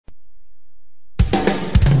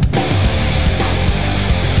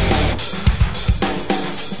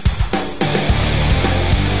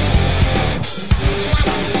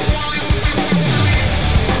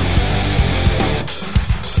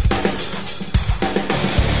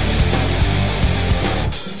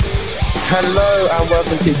Hello and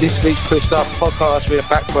welcome to this week's Push Start podcast. We are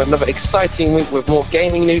back for another exciting week with more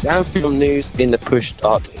gaming news and film news in the Push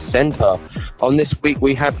Start Centre. On this week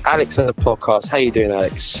we have Alex on the podcast. How you doing,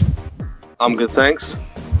 Alex? I'm good, thanks.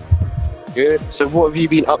 Good. So what have you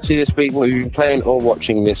been up to this week? What have you been playing or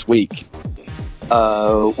watching this week?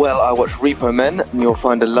 Well, I watched Repo Men, and you'll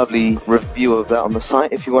find a lovely review of that on the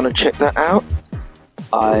site if you want to check that out.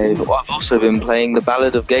 I've also been playing The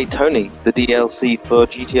Ballad of Gay Tony, the DLC for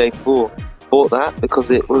GTA 4. Bought that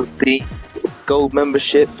because it was the gold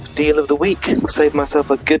membership deal of the week. Saved myself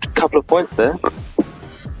a good couple of points there.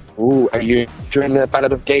 Ooh, are you enjoying The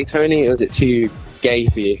Ballad of Gay Tony, or is it too gay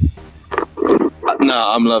for you? No,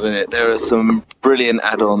 I'm loving it. There are some brilliant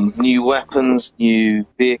add-ons, new weapons, new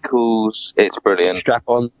vehicles. It's brilliant.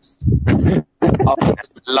 Strap-ons. I'm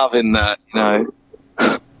just loving that, you know.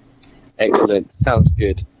 Excellent. Sounds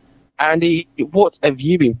good. Andy, what have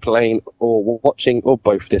you been playing or watching or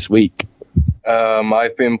both this week?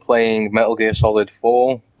 I've been playing Metal Gear Solid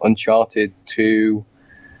 4, Uncharted 2,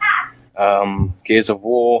 Gears of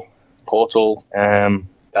War, Portal.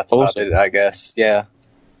 That's about it, I guess. Yeah.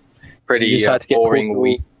 Pretty boring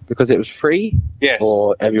week. Because it was free? Yes.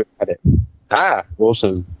 Or have you had it? Ah,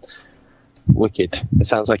 awesome. Wicked. It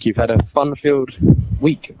sounds like you've had a fun-filled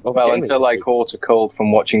week. Well, until I caught a cold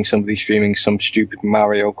from watching somebody streaming some stupid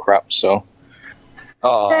Mario crap, so...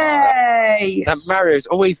 Oh, Hey! that Mario's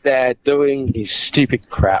always there doing his stupid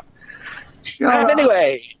crap. And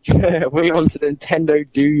anyway, we're on to the Nintendo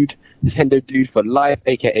Dude for Life,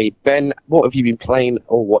 aka Ben. What have you been playing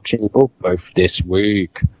or watching or both this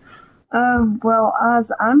week? Well,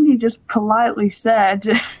 as Andy just politely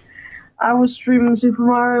said, I was streaming Super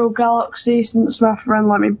Mario Galaxy since my friend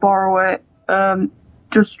let me borrow it.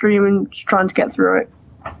 Just streaming, just trying to get through it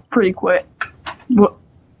pretty quick, but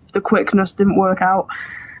the quickness didn't work out.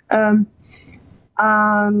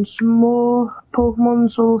 And some more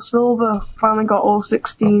Pokemon Soul Silver. Finally got all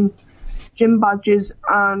 16 gym badges,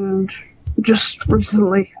 and just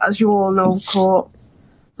recently, as you all know, caught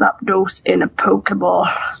Zapdos in a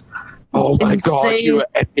Pokeball. Oh my god, you are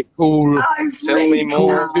epic cool. Tell me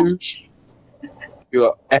more. You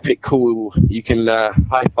are epic cool. You can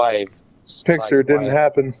high five. Pixar didn't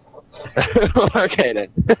happen. Okay then.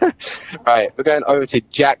 Right, we're going over to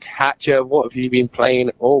Jack Hatcher. What have you been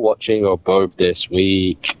playing or watching or both this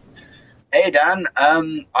week? Hey Dan,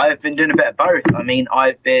 I've been doing a bit of both. I mean,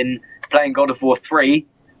 I've been playing God of War 3,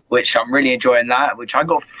 which I'm really enjoying that, which I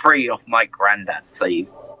got free off my granddad. So you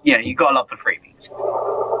gotta love the freebies.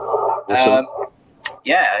 Awesome.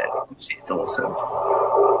 Yeah, it's awesome.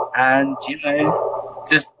 And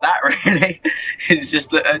just that really. It's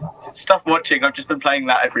just stuff watching. I've just been playing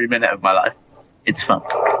that every minute of my life. It's fun.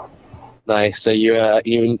 Nice. So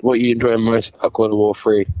what you enjoy most about God of War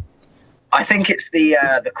 3? I think it's the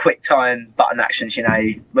quick time button actions,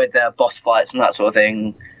 with the boss fights and that sort of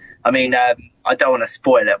thing. I mean, I don't want to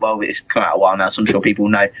spoil it. Well, it's come out a while now, so I'm sure people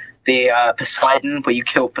know. The Poseidon, where you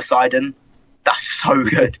kill Poseidon, that's so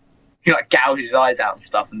good. You gouge his eyes out and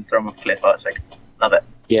stuff and throw him off a cliff. Love it.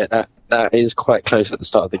 Yeah, that is quite close at the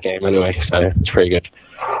start of the game anyway, so it's pretty good.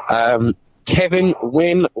 Kevin,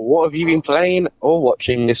 Wynn, what have you been playing or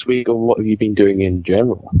watching this week, or what have you been doing in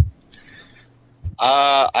general?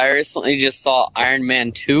 I recently just saw Iron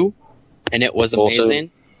Man 2, and it was amazing.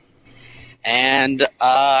 Awesome. And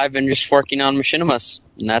I've been just working on Machinimas,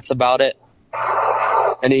 and that's about it.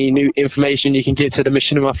 Any new information you can give to the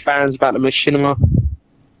Machinima fans about the Machinima?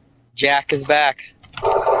 Jack is back.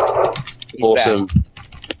 He's awesome. Back.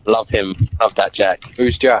 Love him. Love that Jack.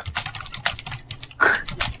 Who's Jack?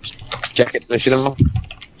 Jack at Machinima.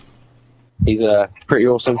 He's pretty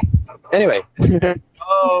awesome. Anyway. Maybe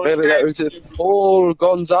that was it. Paul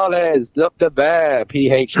Gonzalez, Dr. Bear,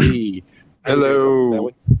 PhD. Hello.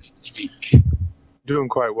 Doing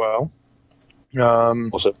quite well.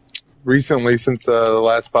 Awesome. Recently, since the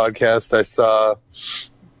last podcast, I saw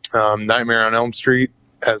Nightmare on Elm Street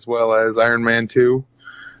as well as Iron Man 2.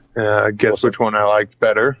 Guess awesome. Which one I liked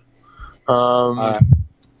better. Iron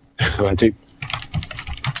Man 2.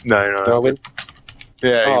 No. Darwin?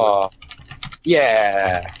 Yeah.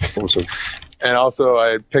 Yeah. Awesome. And also,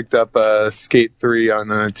 I picked up Skate 3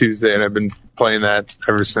 on Tuesday, and I've been playing that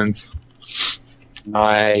ever since.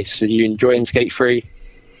 Nice. Are you enjoying Skate 3?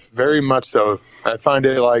 Very much so. I find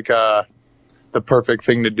it like the perfect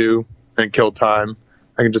thing to do and kill time.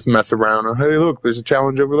 I can just mess around. Oh, hey, look, there's a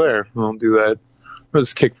challenge over there. I'll do that. I'll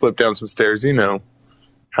just kickflip down some stairs. You know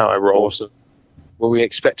how I roll. Awesome. Will we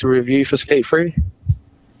expect a review for Skate 3?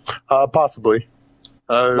 Possibly.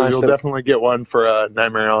 Nice. You'll definitely get one for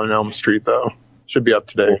Nightmare on Elm Street, though. Should be up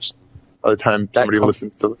today by the time somebody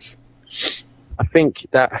listens to this. I think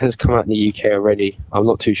that has come out in the UK already. I'm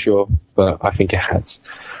not too sure, but I think it has.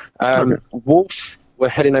 Wolf, we're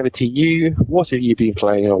heading over to you. What have you been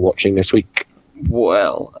playing or watching this week?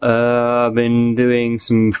 Well, I've been doing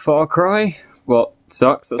some Far Cry. What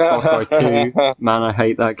sucks? That's Far Cry 2. Man, I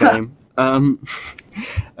hate that game. Some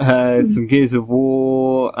Gears of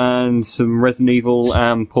War and some Resident Evil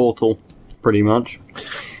and Portal, pretty much.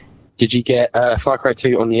 Did you get Far Cry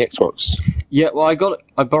 2 on the Xbox? Yeah, well,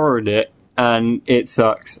 I borrowed it, and it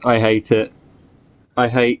sucks. I hate it.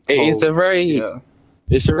 It's a very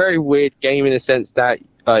weird game in the sense that,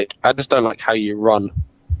 like, I just don't like how you run.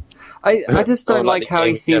 I just don't like how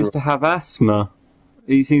he seems to have asthma.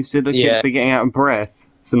 He seems to look like they're getting out of breath.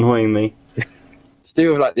 It's annoying me. To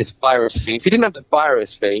do with, like, this virus thing. If you didn't have the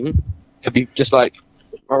virus thing, it'd be just like,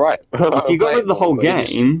 alright. If you got rid of the whole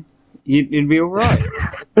game, you'd be alright.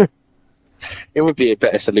 It would be a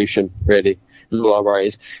better solution, really. No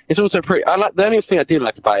worries. It's also pretty. The only thing I do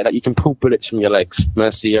like about it, like, you can pull bullets from your legs.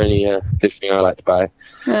 That's the only good thing I like about it.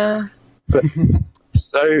 Yeah. But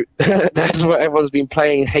so that's what everyone's been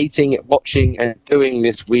playing, hating, watching, and doing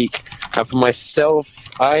this week. And for myself,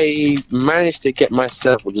 I managed to get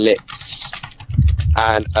myself lips,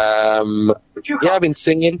 and I've been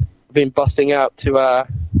singing. I've been busting out to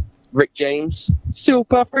Rick James.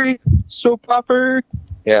 Super freak.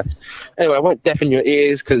 Yeah. Anyway, I won't deafen your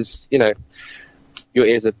ears because, you know, your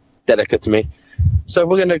ears are delicate to me. So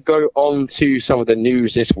we're going to go on to some of the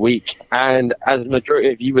news this week. And as the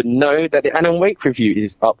majority of you would know, that the Alan Wake review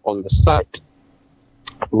is up on the site.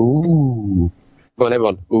 Ooh. Come on,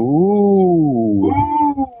 everyone. Ooh.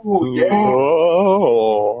 Ooh, yeah.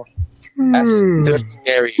 Oh. That's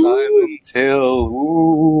scary. Silent Hill.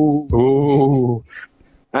 Ooh. Ooh.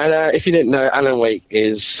 And if you didn't know, Alan Wake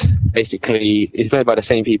is basically made by the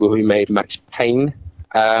same people who made Max Payne.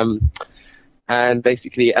 And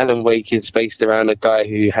basically, Alan Wake is based around a guy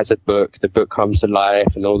who has a book. The book comes to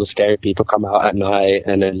life, and all the scary people come out at night.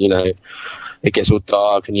 And then, you know, it gets all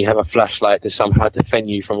dark, and you have a flashlight to somehow defend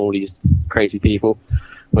you from all these crazy people,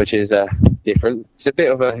 which is different.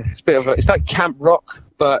 It's like Camp Rock,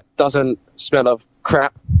 but doesn't smell of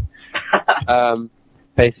crap.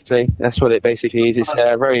 Basically, that's what it basically is. It's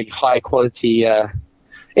a very high quality. I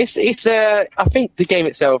think the game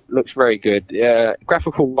itself looks very good.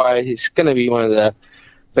 Graphical wise, it's going to be one of the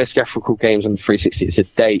best graphical games on 360 to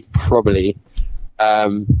date, probably.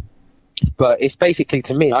 But it's basically,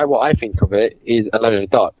 to me, what I think of it is Alone in the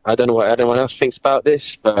Dark. I don't know what anyone else thinks about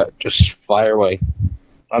this, but just fire away.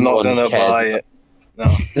 I'm not going to buy it. No.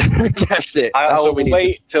 That's it. I'll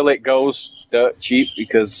wait till it goes dirt cheap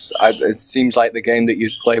because it seems like the game that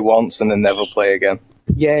you'd play once and then never play again.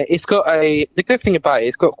 Yeah, it's got the good thing about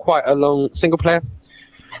it's got quite a long single player.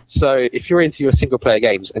 So if you're into your single player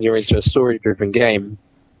games and you're into a story driven game,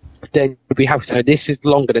 then you'll be happy to know this is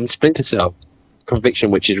longer than Splinter Cell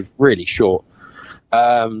Conviction, which is really short.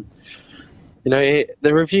 The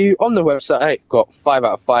review on the website got 5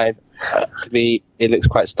 out of 5. To me, it looks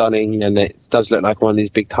quite stunning, and it does look like one of these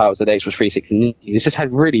big titles of the Xbox 360. It's just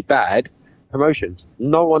had really bad promotion.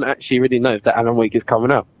 No one actually really knows that Alan Wake is coming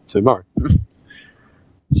out tomorrow.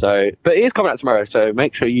 But it is coming out tomorrow, so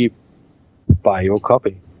make sure you buy your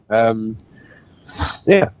copy. That's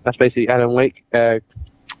basically Alan Wake. We're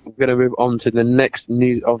going to move on to the next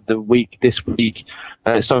news of the week this week.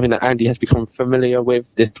 It's something that Andy has become familiar with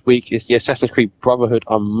this week. It's the Assassin's Creed Brotherhood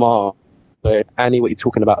on Mars. So, Andy, what are you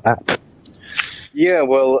talking about that? Yeah,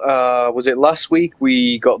 well, was it last week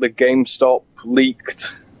we got the GameStop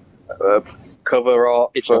leaked cover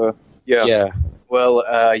art? Yeah. Well,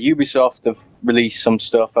 Ubisoft have released some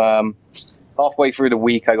stuff. Halfway through the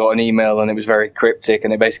week, I got an email, and it was very cryptic,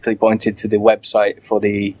 and it basically pointed to the website for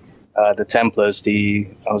the Templars,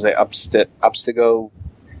 Abstergo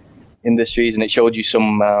Industries, and it showed you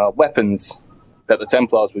some weapons that the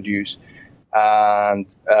Templars would use.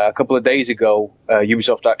 And a couple of days ago,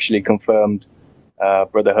 Ubisoft actually confirmed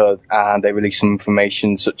Brotherhood, and they released some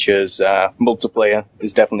information such as multiplayer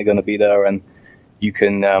is definitely going to be there, and you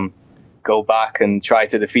can go back and try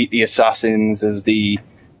to defeat the assassins as the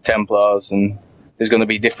Templars, and there's going to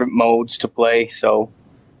be different modes to play. So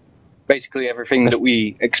basically everything that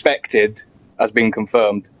we expected has been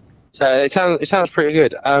confirmed. So it sounds pretty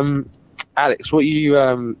good. Alex, what do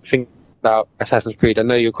you think about Assassin's Creed? I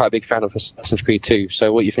know you're quite a big fan of Assassin's Creed 2,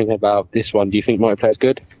 so what do you think about this one? Do you think multiplayer is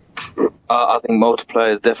good? I think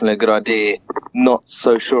multiplayer is definitely a good idea. Not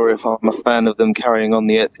so sure if I'm a fan of them carrying on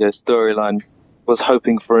the Ezio storyline. Was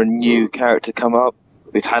hoping for a new character to come up.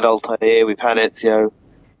 We've had Altair, we've had Ezio.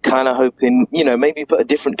 Kind of hoping, maybe put a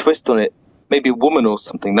different twist on it. Maybe a woman or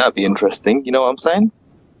something. That'd be interesting. You know what I'm saying?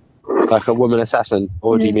 Like a woman assassin,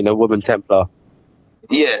 or do you mean a woman Templar?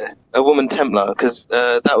 Yeah, a woman Templar, because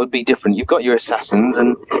that would be different. You've got your assassins,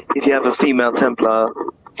 and if you have a female Templar,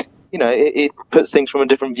 it puts things from a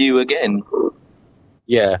different view again.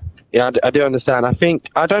 Yeah, I do understand.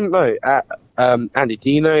 I don't know. Andy, do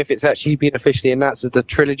you know if it's actually been officially announced as a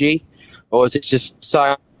trilogy, or is it just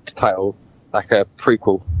side title, like a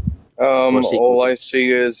prequel? All I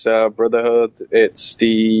see is Brotherhood. It's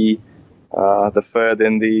the third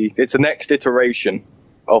it's the next iteration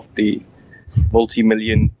of the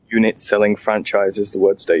multi-million unit selling franchise, is the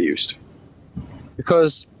words they used.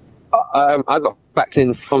 Because I got backed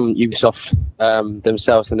in from Ubisoft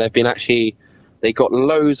themselves, and they got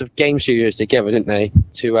loads of game studios together, didn't they,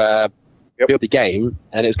 to build the game,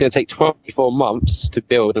 and it was going to take 24 months to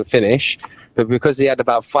build and finish, but because they had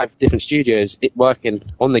about 5 different studios working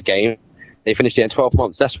on the game, they finished it in 12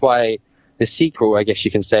 months. That's why the sequel, I guess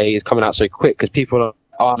you can say, is coming out so quick, because people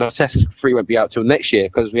Assassin's Creed 3 won't be out till next year,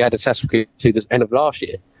 because we had Assassin's Creed 2 the end of last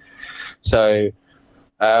year. So,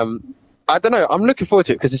 I don't know, I'm looking forward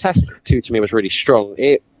to it, because Assassin's Creed 2 to me was really strong.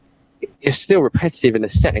 It's still repetitive in a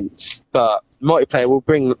sense, but multiplayer will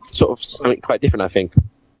bring sort of something quite different, I think.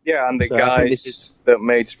 Yeah, and the guys that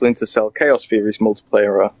made Splinter Cell Chaos Theory's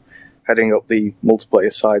multiplayer are heading up the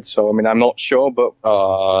multiplayer side, so I mean, I'm not sure, but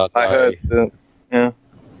I heard that, yeah.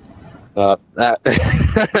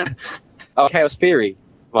 Chaos Theory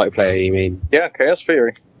multiplayer, you mean? Yeah, Chaos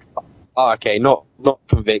Theory. Oh, okay, not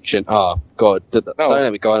Conviction. Oh, God. Don't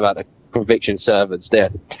let me go on about the Conviction servers. They're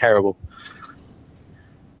terrible.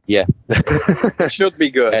 Yeah. It should be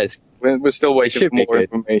good. Yes. We're still waiting for more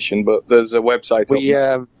information, but there's a website. We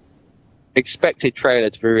expected trailer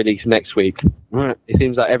to be released next week. It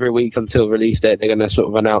seems like every week until release date, they're going to sort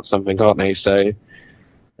of announce something, aren't they? So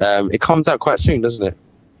it comes out quite soon, doesn't it?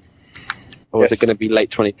 Or is it going to be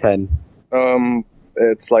late 2010?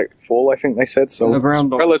 It's like fall, I think they said, so around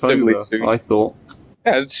relatively October, soon. I thought.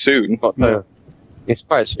 Yeah, it's soon. October. It's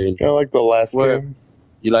quite soon. Kind of like the last game.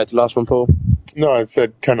 You like the last one, Paul? No, I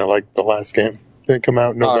said kind of like the last game. Didn't come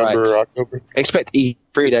out in November or October. Expect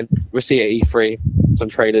E3 then. We'll see it at E3. Some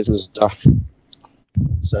trailers and stuff.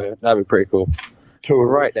 So that'd be pretty cool. Totally.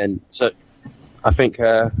 Right then. So I think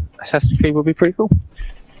Assassin's Creed will be pretty cool.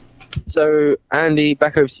 So Andy,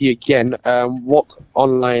 back over to you again. What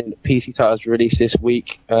online PC titles released this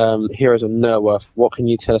week? Heroes of Newerth. What can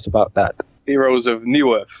you tell us about that? Heroes of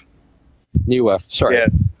Newerth. Newerth, sorry.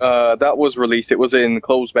 Yes, that was released. It was in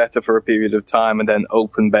closed beta for a period of time, and then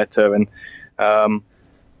open beta. And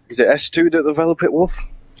is it S2 that developed it, Wolf?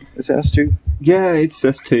 Is it S2? Yeah, it's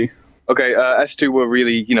S2. Okay, S2 were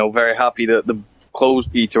really, very happy that the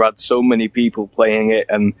closed beta had so many people playing it,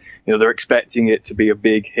 and they're expecting it to be a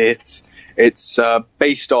big hit. It's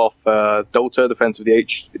based off Dota, Defense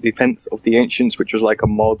of the Ancients, which was like a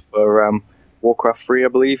mod for Warcraft 3, I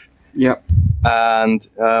believe. Yep. And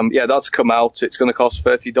that's come out. It's going to cost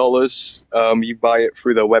 $30. You buy it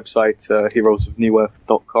through their website,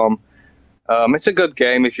 heroesofnewerth.com. It's a good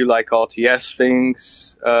game if you like RTS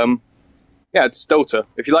things. It's Dota.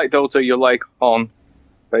 If you like Dota, you'll like On,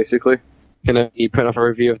 basically. Can you put up a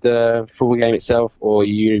review of the full game itself, or are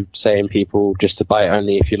you saying people just to buy it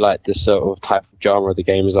only if you like the sort of type of genre the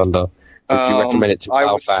game is under? Would you recommend it to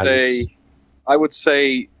WoW fans? I would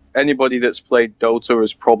say anybody that's played Dota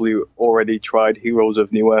has probably already tried Heroes of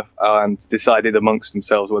Newerth and decided amongst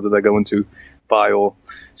themselves whether they're going to buy or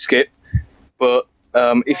skip. But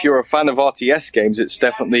if you're a fan of RTS games, it's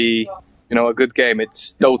definitely a good game.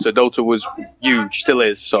 It's Dota. Dota was huge, still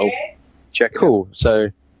is. So check it out. Cool. So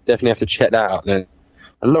definitely have to check that out then.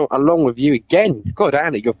 Along with you again. God,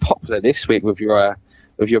 Andy, you're popular this week with your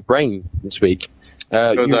brain this week.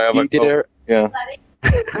 Because I haven't. Yeah.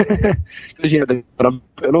 Because but I'm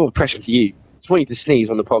putting all the pressure to you. Just want you to sneeze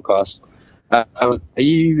on the podcast. How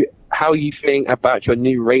are you feeling about your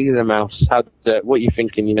new Razer mouse? What are you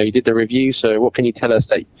thinking? You did the review, so what can you tell us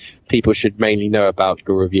that people should mainly know about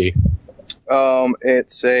your review?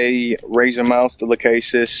 It's a Razer mouse, the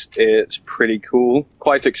Lachesis. It's pretty cool.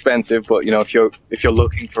 Quite expensive, but if you're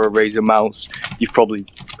looking for a Razer mouse, you've probably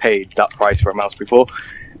paid that price for a mouse before.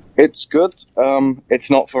 It's good. It's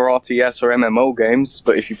not for RTS or MMO games,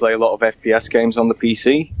 but if you play a lot of FPS games on the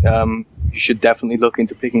PC, you should definitely look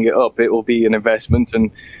into picking it up. It will be an investment,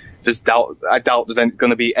 and I doubt there's going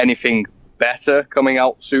to be anything better coming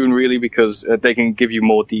out soon, really, because they can give you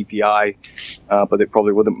more DPI, but it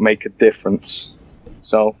probably wouldn't make a difference.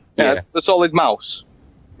 So, yeah, it's a solid mouse.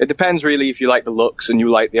 It depends, really, if you like the looks and you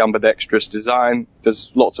like the ambidextrous design.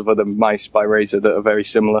 There's lots of other mice by Razer that are very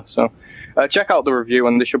similar. So, check out the review,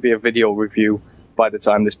 and there should be a video review by the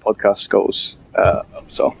time this podcast goes up.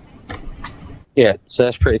 So, yeah, so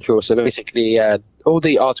that's pretty cool. So basically, all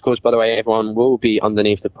the articles, by the way, everyone will be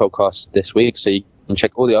underneath the podcast this week, so you can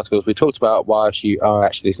check all the articles we talked about whilst you are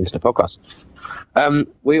actually listening to the podcast.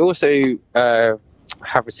 We also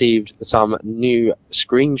have received some new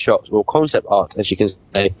screenshots or concept art, as you can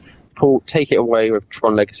say. Paul, take it away with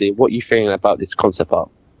Tron Legacy. What are you feeling about this concept art?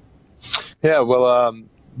 Yeah, well,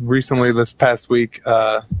 recently this past week,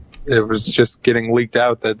 it was just getting leaked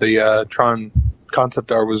out that the Tron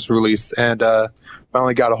concept art was released, and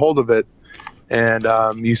finally got a hold of it. And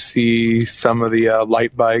you see some of the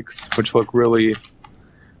light bikes, which look really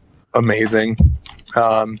amazing.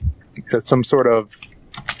 Some sort of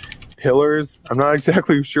pillars. I'm not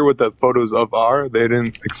exactly sure what the photos of are. They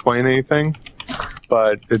didn't explain anything,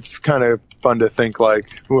 but it's kind of fun to think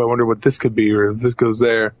like, "Ooh, I wonder what this could be," or if this goes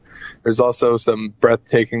there. There's also some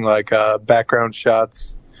breathtaking background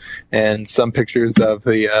shots and some pictures of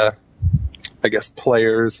the I guess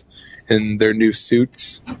players in their new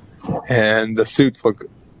suits, and the suits look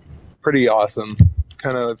pretty awesome.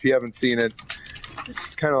 Kind of, if you haven't seen it,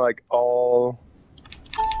 it's kind of like all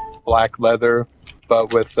black leather,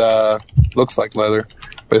 but with looks like leather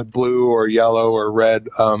with blue or yellow or red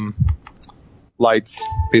lights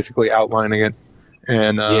basically outlining it.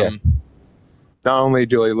 And not only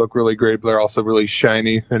do they look really great, but they're also really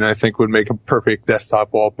shiny, and I think would make a perfect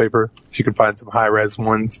desktop wallpaper if you could find some high-res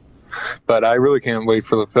ones. But I really can't wait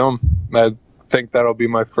for the film. I think that'll be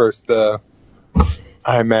my first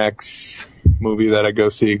IMAX movie that I go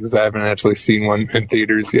see, because I haven't actually seen one in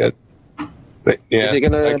theaters yet. But, yeah, Is it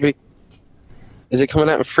gonna be? Is it coming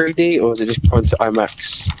out in 3D, or is it just going to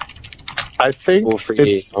IMAX? I think Or 3D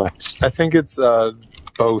it's IMAX? I think it's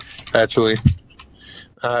both, actually.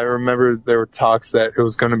 I remember there were talks that it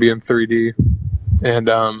was going to be in 3D, and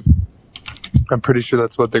I'm pretty sure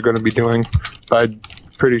that's what they're going to be doing. But I'm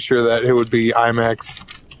pretty sure that it would be IMAX,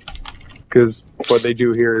 because what they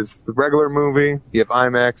do here is the regular movie, you have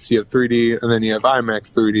IMAX, you have 3D, and then you have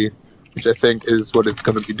IMAX 3D, which I think is what it's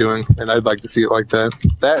going to be doing, and I'd like to see it like that.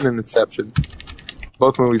 That and Inception.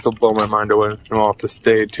 Both movies will blow my mind away, and I'll have to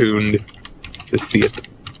stay tuned to see it.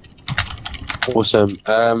 Awesome.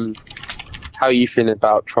 How are you feeling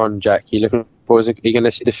about Tron, Jack? Are you going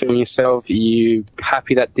to see the film yourself? Are you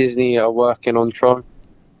happy that Disney are working on Tron?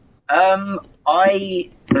 I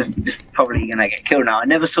was probably going to get killed now. I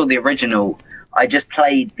never saw the original. I just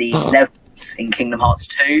played the levels in Kingdom Hearts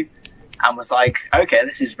 2 and was like, okay,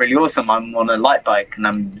 this is really awesome. I'm on a light bike and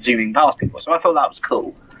I'm zooming past people. So I thought that was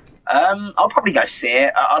cool. I'll probably go see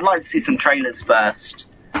it. I'd like to see some trailers first.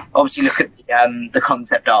 Obviously look at the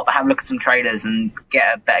concept art, but have a look at some trailers and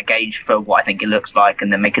get a better gauge for what I think it looks like,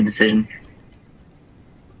 and then make a decision.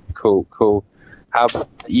 Cool. How about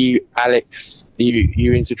you, Alex? Are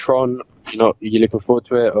you into Tron? Are you looking forward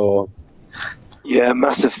to it, or? Yeah,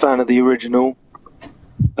 massive fan of the original.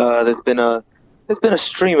 There's been a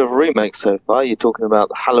stream of remakes so far. You're talking about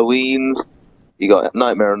the Halloweens, you got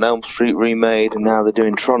Nightmare on Elm Street remade, and now they're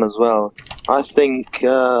doing Tron as well. I think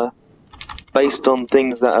based on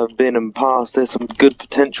things that have been and passed, there's some good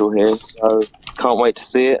potential here, so can't wait to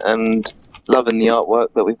see it, and loving the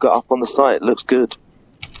artwork that we've got up on the site. It looks good.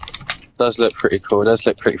 Does look pretty cool. Does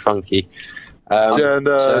look pretty funky.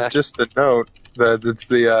 Just a note that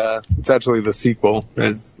it's actually the sequel.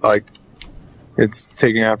 It's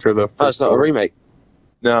taking after the first. Oh, it's not a remake.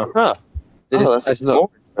 No. Oh, That's not. more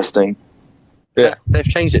interesting. Yeah. They've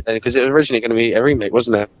changed it then, because it was originally going to be a remake,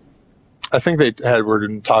 wasn't it? I think they were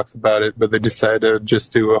in talks about it, but they decided to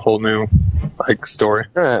just do a whole new story.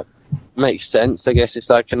 Yeah, makes sense. I guess it's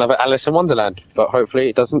like another Alice in Wonderland, but hopefully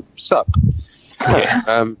it doesn't suck.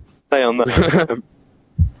 Yeah. Stay on that.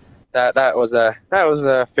 that was a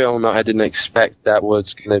film that I didn't expect that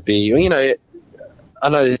was going to be. I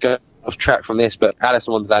know it's going off track from this, but Alice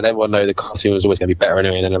in Wonderland, everyone knows the cartoon was always going to be better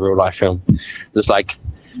anyway than a real life film. Just like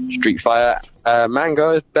Street Fighter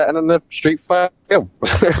manga is better than the Street Fighter film.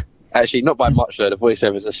 Actually, not by much though. The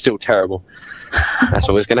voiceovers are still terrible. That's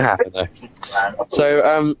always going to happen though.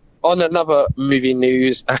 So, on another movie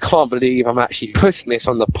news, I can't believe I'm actually putting this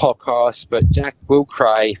on the podcast, but Jack will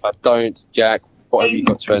cry if I don't. Jack, what have you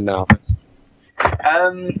got to announce?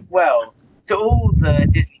 Well, to all the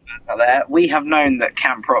Disney fans out there, we have known that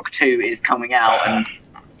Camp Rock 2 is coming out and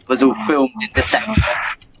was all filmed in December,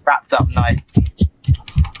 wrapped up nice.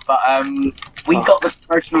 But we got the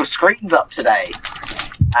promotional screens up today,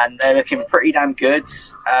 and they're looking pretty damn good.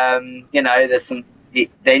 There's the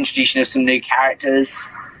introduction of some new characters.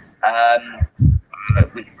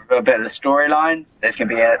 We can reveal a bit of the storyline. There's going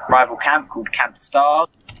to be a rival camp called Camp Star,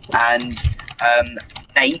 and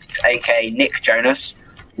Nate, aka Nick Jonas,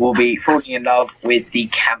 will be falling in love with the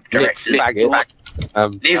camp director's daughter.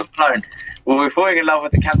 Leave it alone. Well, we're falling in love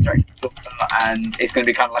with the character, and it's going to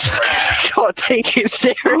be kind of like I can't take it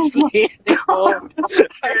seriously anymore.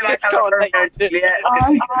 I just can't take it.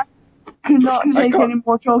 I cannot take any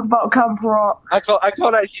more talk about Camp Rock. I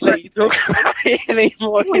can't actually let you talk about it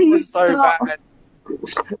anymore. It was Please so stop. bad.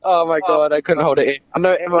 Oh my god, I couldn't hold it in. I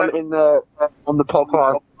know everyone in the on the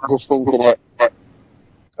podcast was thinking it.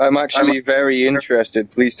 I'm actually very interested.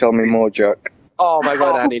 Please tell me more, Jack. Oh my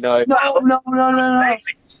god, Andy, no. No.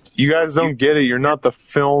 You guys don't get it. You're not the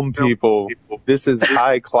film people. This is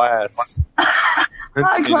high class.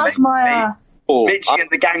 I class my ass. Oh, Mitchie and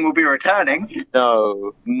the gang will be returning.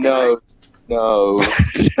 no.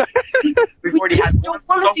 We've already just had don't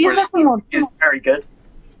want to see a second one. It's very good.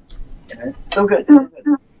 You know, so good.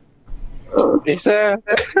 It's the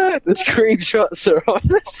screenshots are on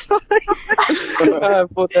the side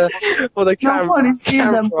for the No one is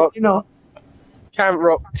seeing them, but, you know. Camp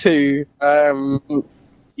Rock 2.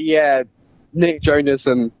 Yeah, Nick Jonas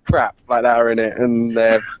and crap like that are in it, and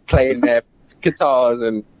they're playing their guitars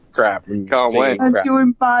and crap and Can't singing wait. And crap.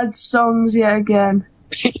 doing bad songs yet again.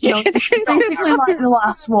 You know, basically like the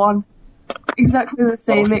last one. Exactly the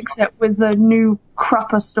same, except with the new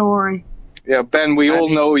crapper story. Yeah, Ben, we all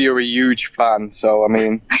know you're a huge fan, so I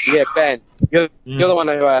mean, Yeah, Ben, you're the one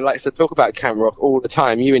who likes to talk about Camp Rock all the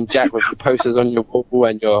time. You and Jack with your posters on your wall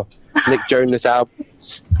and your Nick Jonas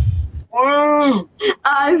albums. Woo!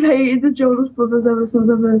 I've hated the Jonas Brothers ever since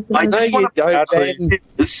I first I heard No, just you don't, Actually- Ben.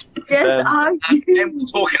 Yes, Ben. I Ben do.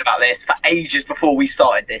 was talking about this for ages before we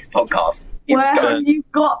started this podcast. He was Where going, have you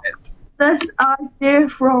got this idea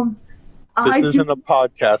from? This isn't a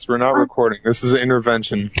podcast. We're not recording. This is an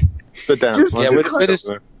intervention. Sit down. Just- Yeah, we're just-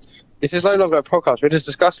 This is no longer a podcast. We're just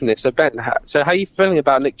discussing this. So Ben, so how are you feeling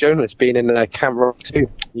about Nick Jonas being in Camp Rock 2?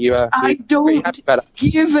 You I pretty don't happy about it?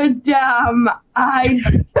 give a damn. I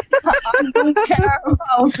don't care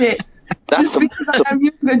about it. That's Just some, because I am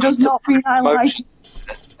younger does not mean I like it. emotions.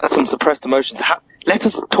 That's some suppressed emotions. Let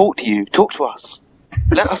us talk to you. Talk to us.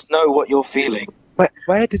 Let us know what you're feeling.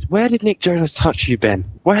 Where did Nick Jonas touch you, Ben?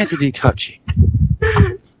 Where did he touch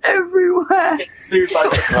you? Everywhere. sued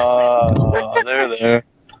by They're there.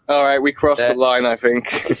 all right, we crossed Yeah. the line, I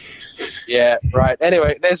think. Yeah, right.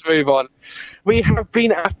 Anyway, let's move on. We have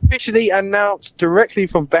been officially announced directly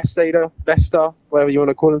from Bethesda, whatever you want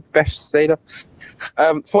to call them, Bethesda.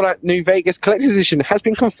 Fallout New Vegas Collector's Edition has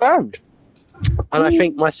been confirmed. And I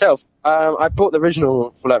think myself, I bought the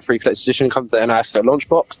original Fallout 3 Collector's Edition, it comes in a nice launch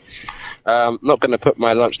box. Not going to put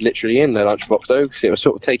my lunch literally in the lunchbox though, because it will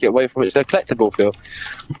sort of take it away from its collectible feel.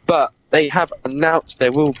 But they have announced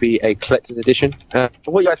there will be a collector's edition. What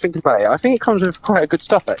do you guys think about it? I think it comes with quite a good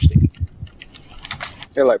stuff actually.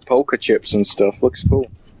 Yeah, like poker chips and stuff. Looks cool.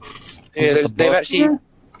 Yeah, they've actually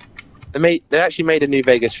they actually made a New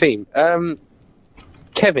Vegas theme.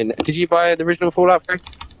 Kevin, did you buy the original Fallout 3?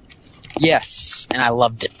 Yes, and I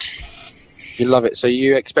loved it. You love it. So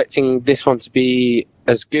you expecting this one to be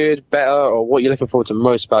as good, better, or what are you looking forward to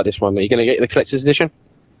most about this one? Are you going to get the collector's edition?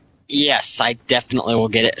 Yes, I definitely will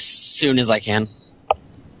get it as soon as I can.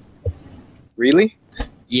 Really?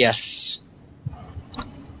 Yes.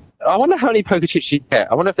 I wonder how many poker chips you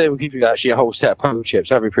get. I wonder if they will give you actually a whole set of poker chips.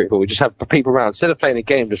 That'd be pretty cool. We just have people around. Instead of playing a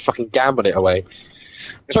game, just fucking gamble it away.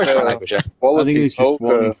 Sorry for that language, yeah. I think Quality it's just poker.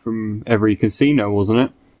 one from every casino, wasn't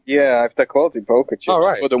it? Yeah, if they're quality poker chips, Oh,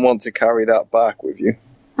 right. you wouldn't want to carry that back with you.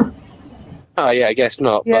 Oh, yeah, I guess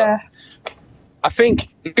not. Yeah. But I think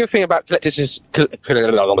the good thing about collectors is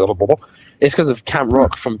it's because of Camp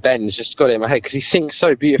Rock from Ben. It's just got it in my head because he sings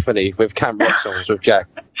so beautifully with Camp Rock songs with Jack.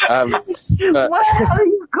 But Where have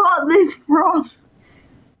you got this from?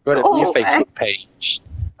 got it on your Oh, Facebook page.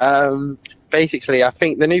 Basically, I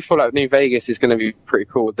think the new Fallout New Vegas is going to be pretty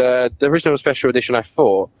cool. The original special edition, I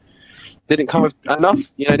thought, didn't come with enough.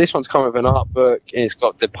 You know, this one's come with an art book. It's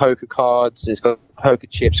got the poker cards. It's got poker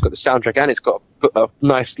chips. It's got the soundtrack, and it's got a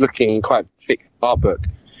nice looking, quite thick art book.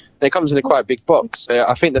 And it comes in a quite big box.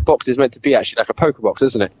 I think the box is meant to be actually like a poker box,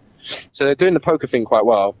 isn't it? So they're doing the poker thing quite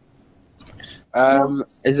well.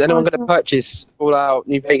 Is anyone going to purchase Fallout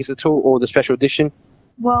New Vegas at all, or the special edition?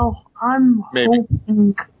 Well, I'm Maybe.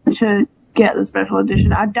 hoping to get the special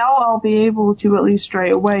edition. I doubt I'll be able to at least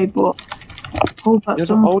straight away, but I hope at You're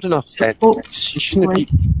some not old enough, Ben. books. You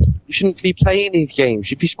shouldn't be playing these games. You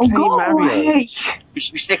should be Oh, playing go Mario. away! You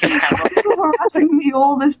should be sticking to camera. You're harassing me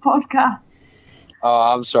all this podcast. Oh,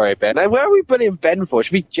 I'm sorry, Ben. Hey, where are we putting Ben for? It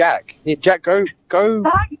should be Jack. Yeah, Jack, go.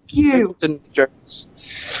 Thank you. to Jones.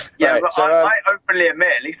 Yeah, Right, but so, I openly admit,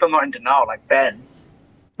 at least I'm not in denial like Ben.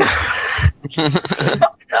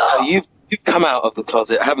 You've come out of the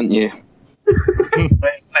closet, haven't you?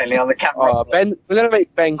 Mainly on the camera. Ben, we're gonna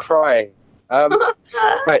make Ben cry.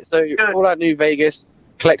 Right, so Fallout New Vegas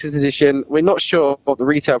Collector's Edition. We're not sure what the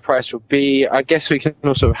retail price will be. I guess we can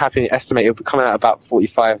also happily estimate it'll be coming out about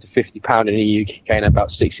 £45 to £50 in the UK and about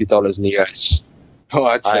 $60 in the US. Oh,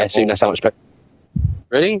 I'd say I assume that's how much better.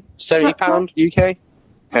 Really? £70 UK?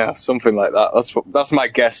 Yeah, something like that. That's my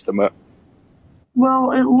guesstimate.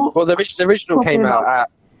 Well, it looks. Well, the original probably came out about-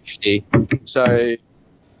 at 50, so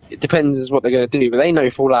it depends what they're going to do. But they know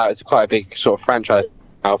Fallout is quite a big sort of franchise.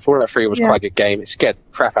 Now, Fallout 3 was Yeah. quite a good game. It scared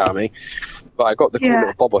the crap out of me, but I got the cool Yeah.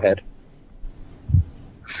 little bobblehead.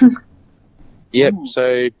 Yep.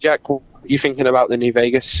 So, Jack, what are you thinking about the New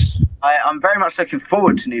Vegas? I'm very much looking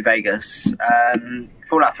forward to New Vegas.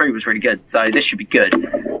 Fallout 3 was really good, so this should be good.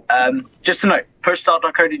 Just to note,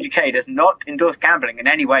 pushstart.co.uk does not endorse gambling in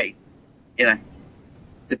any way. You know,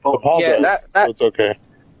 it's important. Paul Yeah, does, that- so it's okay.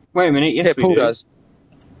 Wait a minute, yes, Yeah, we Paul do. does.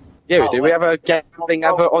 Yeah, we do. We have a gambling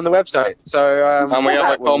advert on the website. So, And we have a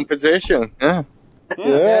that was- competition. Yeah.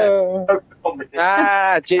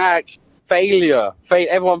 Ah, Jack, failure.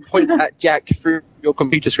 Everyone point at Jack through your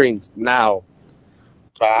computer screens now.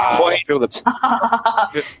 Feel the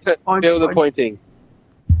feel the pointing.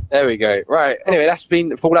 There we go. Right. Anyway, that's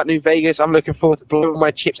been Fallout New Vegas. I'm looking forward to blowing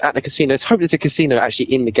my chips at the casino. Let's hope there's a casino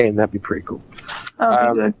actually in the game. That'd be pretty cool.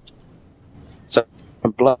 That'll be good. So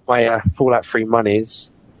and blow my Fallout 3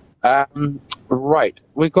 monies. Right,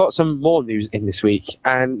 we've got some more news in this week,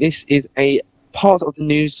 and this is a part of the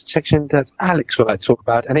news section that Alex would like to talk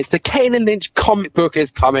about, and it's the Kane and Lynch comic book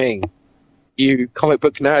is coming. You comic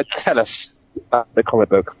book nerd, tell us about the comic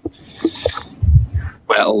book.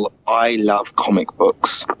 Well, I love comic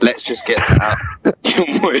books. Let's just get that out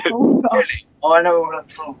with. Oh, God. Oh, I know what I'm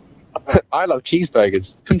from. I love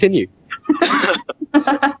cheeseburgers. Continue.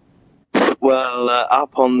 Well,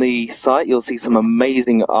 up on the site, you'll see some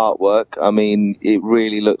amazing artwork. I mean, it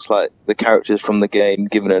really looks like the characters from the game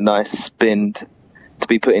given a nice spin to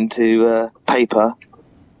be put into paper.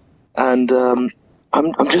 And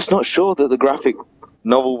I'm just not sure that the graphic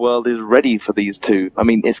novel world is ready for these two. I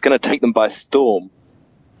mean, it's going to take them by storm.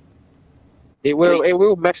 It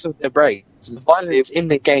will mess with their brains. The violence in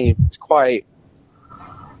the game is quite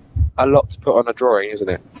a lot to put on a drawing, isn't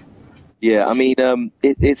it? Yeah, I mean,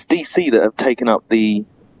 it's DC that have taken up the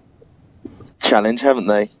challenge, haven't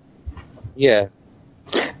they? Yeah.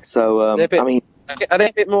 So, They're a bit- I mean, Are they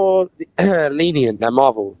a bit more lenient than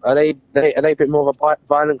Marvel? Are they a bit more of a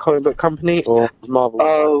violent comic book company, or is Marvel?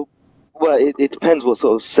 oh, well, it depends what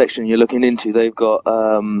sort of section you're looking into. They've got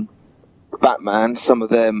Batman. Some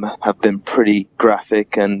of them have been pretty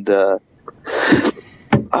graphic, and I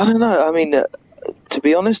don't know. I mean, to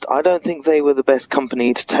be honest, I don't think they were the best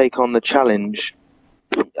company to take on the challenge.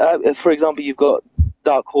 For example, you've got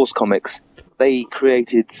Dark Horse Comics. They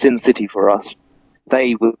created Sin City for us.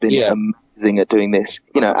 They would have been Yeah. amazing at doing this.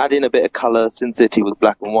 You know, add in a bit of colour. Sin City was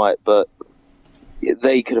black and white, but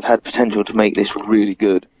they could have had potential to make this really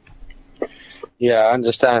good. Yeah, I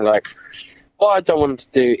understand. Like, what I don't want to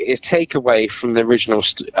do is take away from the original.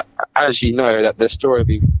 As you know, that the story will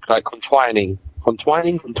be like contwining. I don't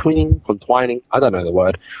know the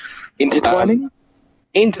word. Intertwining?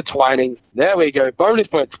 Intertwining. There we go. Bonus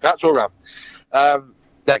points. That's all right.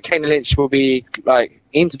 That Kane and Lynch will be like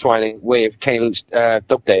intertwining with Kane and Lynch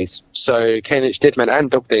Dog Days. So Kane and Lynch Deadman and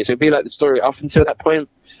Dog Days. It'll be like the story up until that point.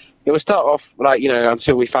 It will start off like, you know,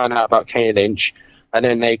 until we find out about Kane and Lynch, and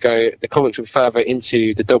then the comics will further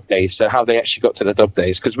into the Dog Days. So how they actually got to the Dog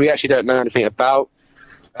Days, because we actually don't know anything about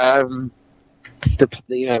while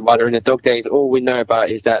they're in the Dog Days. All we know about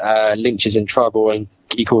is that Lynch is in trouble and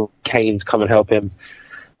he called Kane to come and help him.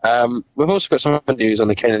 We've also got some other news on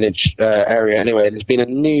the Kane and Lynch area. Anyway, there's been a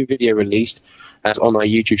new video released that's on our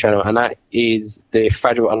YouTube channel, and that is the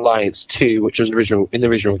Fragile Alliance 2, which was in the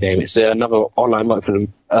original game. It's another online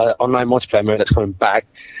multiplayer mode that's coming back.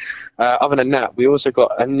 Other than that, we also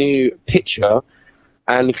got a new picture,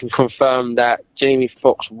 and we can confirm that Jamie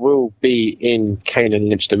Foxx will be in Kane and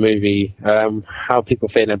Lynch the movie. How are people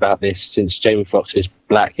feeling about this, since Jamie Foxx is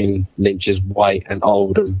black and Lynch is white and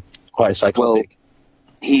old and quite psychotic?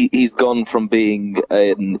 He's gone from being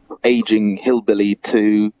an aging hillbilly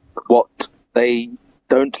to what they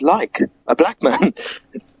don't like, a black man.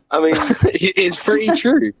 I mean, It's pretty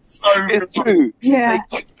true. it's true. Yeah.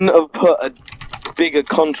 They couldn't have put a bigger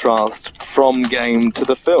contrast from game to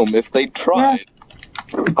the film if they tried.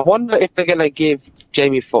 I wonder if they're going to give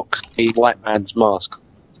Jamie Foxx the white man's mask.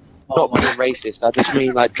 Not being racist, I just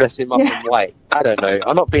mean like dress him up in white. I don't know.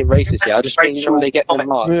 I'm not being racist here. I just mean when they get the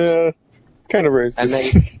mask. Yeah, kind of racist.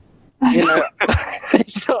 And they, you know,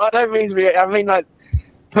 so I don't mean to be. I mean like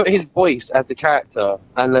put his voice as the character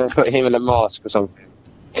and then put him in a mask or something.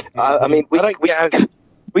 I mean, I don't get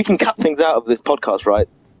we can cut things out of this podcast, right?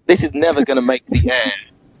 This is never going to make the air.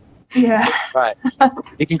 Yeah. Right.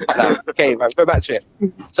 You can cut that. Okay, right, go back to it.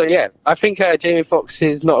 So yeah, I think Jamie Foxx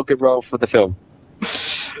is not a good role for the film.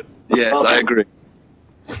 Yes, I agree.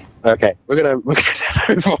 Okay, we're gonna move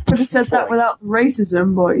on. Could have said that without the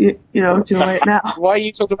racism, but you know, too late now. Why are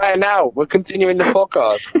you talking about it now? We're continuing the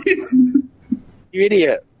podcast. You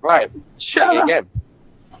idiot. Right. Shut up. Again.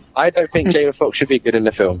 I don't think Jamie Foxx should be good in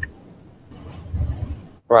the film.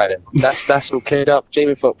 Right then. That's all cleared up.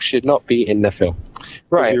 Jamie Foxx should not be in the film.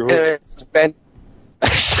 Right. Ben.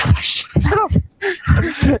 Shut up.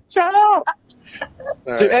 Shut up.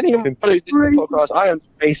 To anyone who's listening to the podcast, I am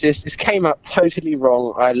racist. This came out totally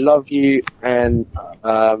wrong. I love you. And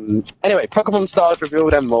anyway, Pokemon stars, reveal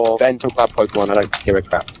them more. Ben, talk about Pokemon. I don't give a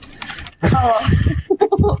crap.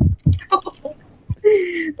 Oh.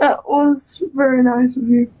 That was very nice of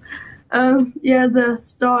you. Yeah, the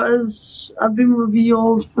starters have been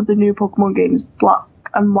revealed for the new Pokemon games, black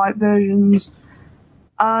and white versions,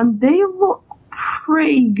 and they look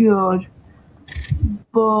pretty good.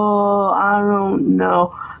 But I don't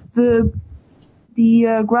know. The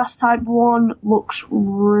grass type one looks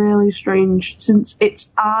really strange since it's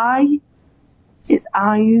eyes,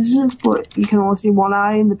 but you can only see one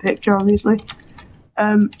eye in the picture, obviously.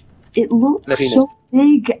 It looks so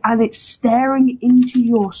big and it's staring into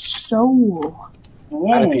your soul.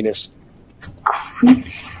 And a penis. It's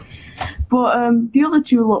creepy. But the other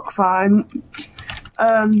two look fine.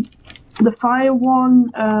 The fire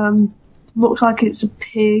one looks like it's a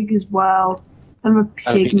pig as well. And a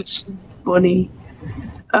pig bunny.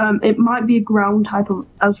 It might be a ground type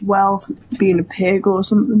as well, being a pig or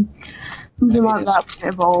something. Something like that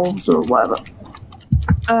evolves or whatever.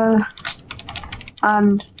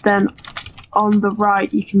 And then on the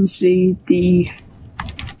right you can see the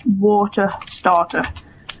water starter,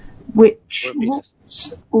 which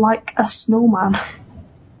looks like a snowman.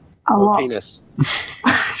 A lot. Penis.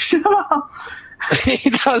 Shut up.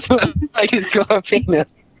 It does look like it's got a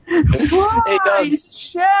penis. Why? It does. It's a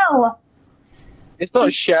shell. It's not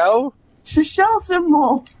a shell. It's a shell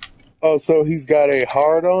symbol. Oh, so he's got a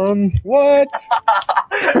hard-on? What?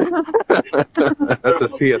 That's a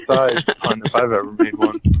CSI pun if I've ever made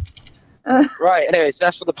one. Right, anyways,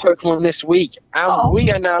 that's for the Pokemon this week. And we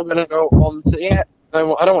are now going to go on to... Yeah,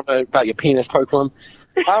 no, I don't want to know about your penis, Pokemon.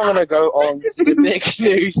 I'm going to go on to the big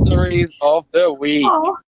news stories of the week.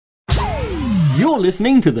 Oh. You're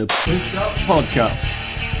listening to the Push Up Podcast.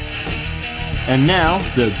 And now,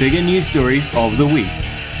 the bigger news stories of the week.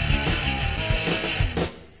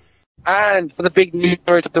 And for the big news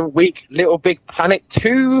stories of the week, Little Big Planet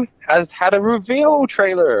 2 has had a reveal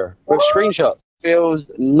trailer with screenshots. Feels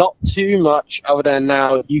not too much other than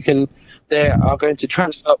now they are going to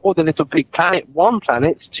transfer all the Little Big Planet 1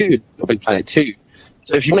 planets to Little Big Planet 2.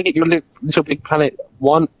 So if you want to get your Little Big Planet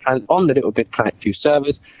 1 planet on the Little Big Planet 2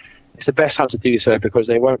 servers, it's the best time to do so because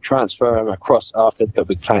they won't transfer them across after Little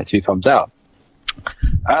Big Planet 2 comes out.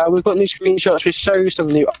 We've got new screenshots which show some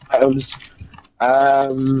new items.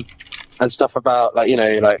 And stuff about, I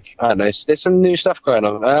don't know, there's some new stuff going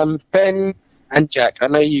on. Ben and Jack, I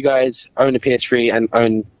know you guys own a PS3 and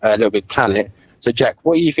own Little Big Planet. So, Jack,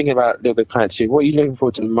 what are you thinking about Little Big Planet 2? What are you looking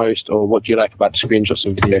forward to the most, or what do you like about the screenshots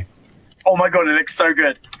and video? Oh my god, it looks so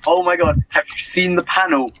good. Oh my god, have you seen the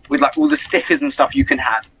panel with all the stickers and stuff you can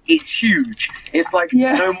have? It's huge. It's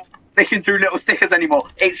no more picking through little stickers anymore.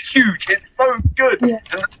 It's huge. It's so good. Yeah.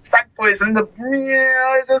 And the sack boys and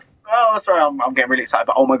it's just, sorry, I'm getting really excited,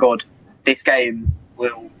 but oh my god. This game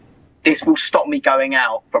will stop me going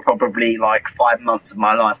out for probably 5 months of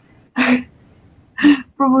my life.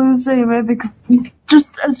 Probably the same, because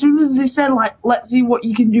just as soon as they said, let's see what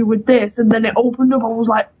you can do with this, and then it opened up, I was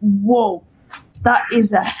like, whoa, that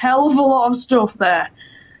is a hell of a lot of stuff there.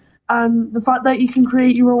 And the fact that you can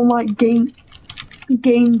create your own,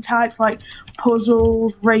 game types, like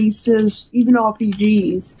puzzles, races, even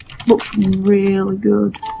RPGs, looks really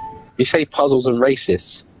good. You say puzzles and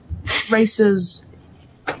races? Races.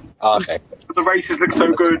 Oh, okay. The races look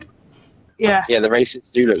so good. Yeah. Yeah, the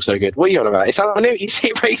races do look so good. What are you on about? It sounds like you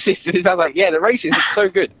say racist, and it sounds like, the races look so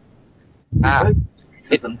good. The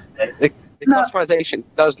customization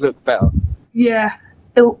does look better. Yeah.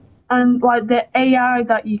 And the AI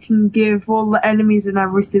that you can give all the enemies and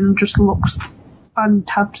everything just looks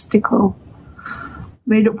fantastical.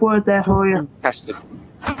 Made up word there for you. Fantastic.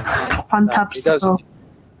 Fantastical.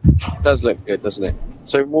 It does look good, doesn't it?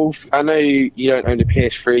 So, Wolf, I know you don't own a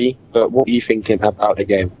PS3, but what are you thinking about the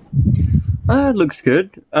game? It looks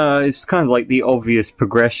good. It's kind of like the obvious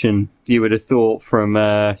progression you would have thought from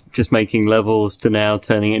just making levels to now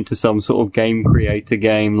turning it into some sort of game creator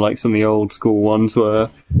game like some of the old school ones were.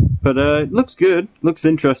 But it looks good. Looks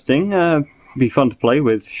interesting. Be fun to play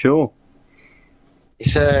with, for sure.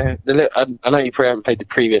 It's I know you probably haven't played the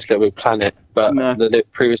previous Little Big Planet, but No. the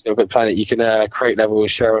previous Little Big Planet, you can create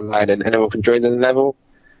levels, share online, and anyone can join in the level.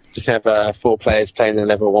 You can have 4 players playing the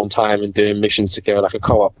level at one time and doing missions together like a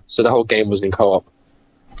co-op. So the whole game was in co-op.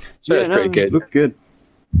 So it's pretty good. Looked good.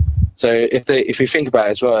 So if you think about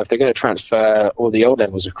it as well, if they're going to transfer all the old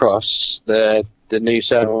levels across, the new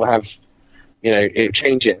server will have, it'll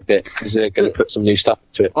change it a bit because they're going to put some new stuff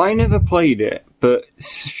into it. I never played it, but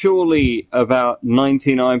surely about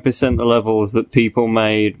 99% of the levels that people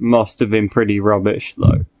made must have been pretty rubbish,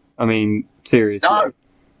 though. I mean, seriously.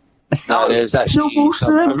 No, There's actually Most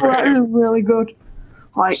of them were really good.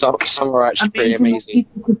 Like, some are actually pretty amazing what amazing.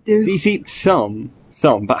 people could do. See,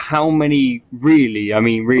 some, but how many really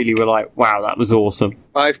were like, wow, that was awesome?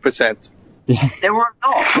 5%. there were a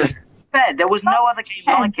lot. Fair, there was no other game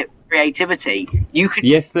like it for creativity. You could.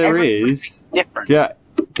 Yes, there everything is. different. Yeah,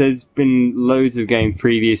 there's been loads of games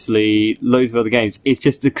previously, loads of other games. It's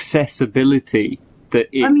just accessibility that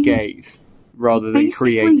it gave, rather than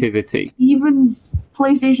basically- creativity. Even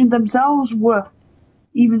PlayStation themselves were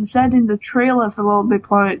even said in the trailer for Little Big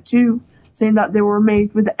Planet 2, saying that they were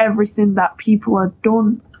amazed with everything that people had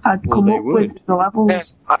done, had Well, come they up would. with the levels.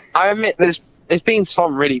 Yeah, I admit there's been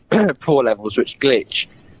some really poor levels which glitch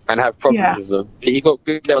and have problems Yeah. with them. But you've got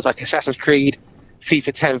good levels like Assassin's Creed,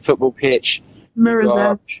 FIFA 10 football pitch, Mirror's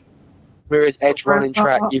got- Edge. Mirror's Edge running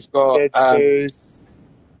track. You've got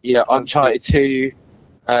Uncharted 2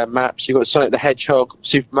 maps. You've got Sonic the Hedgehog,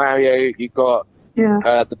 Super Mario. You've got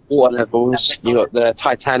Yeah. the water levels. You've got the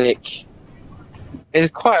Titanic. There's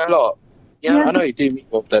quite a lot. Yeah, Yeah, I know you do mean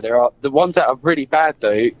more, but there are the ones that are really bad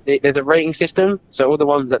though. There's a rating system, so all the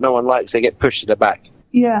ones that no one likes, they get pushed to the back.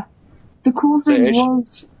 Yeah. The cool thing Ish.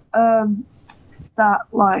 was that,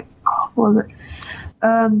 like, what was it?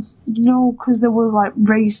 Because there was, like,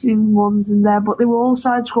 racing ones in there, but they were all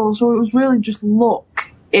side-scrollers, so it was really just luck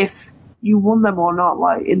if you won them or not,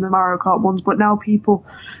 like, in the Mario Kart ones. But now people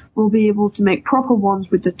will be able to make proper ones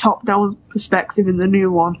with the top-down perspective in the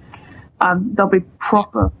new one, and they'll be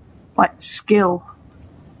proper, like, skill.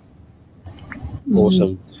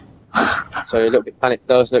 Awesome. So Little Big Planet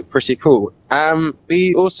does look pretty cool.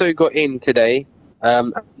 We also got in today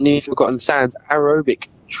new Forgotten Sands aerobic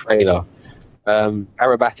trailer.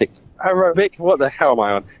 Aerobatic. What the hell am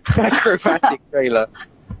I on? Acrobatic trailer.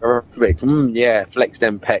 Aerobic. Yeah, flex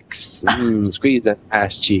them pecs. Squeeze them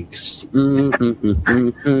ass cheeks.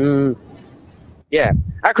 Yeah,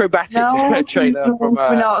 acrobatic Now trailer you're from.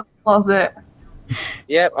 coming out of the closet.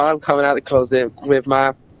 Yep, I'm coming out of the closet with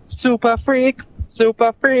my super freak.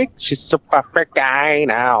 She's super freaky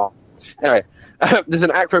now. Anyway, there's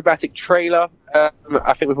an acrobatic trailer.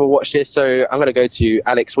 I think we've all watched this, so I'm going to go to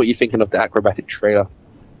Alex. What are you thinking of the acrobatic trailer?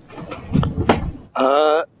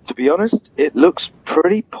 To be honest, it looks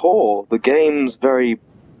pretty poor. The game's very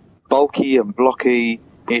bulky and blocky.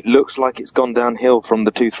 It looks like it's gone downhill from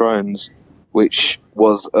the Two Thrones, which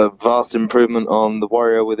was a vast improvement on the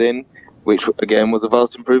Warrior Within, which again was a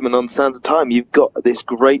vast improvement on Sands of Time. You've got this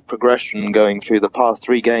great progression going through the past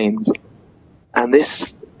 3 games, and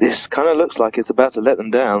this kind of looks like it's about to let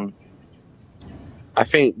them down. I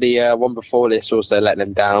think the one before this also let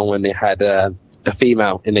them down when they had a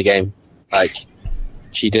female in the game. Like,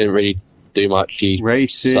 she didn't really do much. She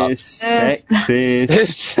Racist, sucked.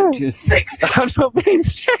 sexist, just I'm not being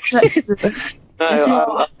sexist.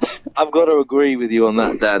 No, I've got to agree with you on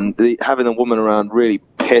that, Dan. Having a woman around really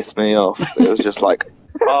pissed me off. It was just like,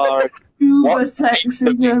 Uber What?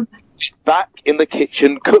 sexism. back in the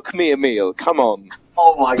kitchen, cook me a meal. Come on.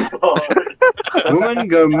 Oh my god. woman,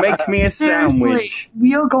 go make me a Seriously, sandwich.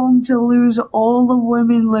 we are going to lose all the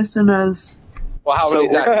women listeners. Well, how many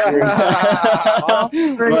is that?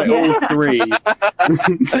 Right, all 3.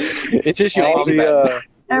 It's just your All mum, the,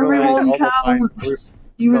 Everyone all the counts,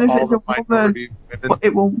 even if all it's a the woman. minority women, But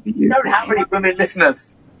it won't be We you. don't have any women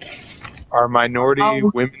listeners. our minority Oh.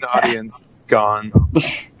 women audience is gone.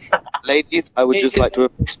 Ladies, I would just like to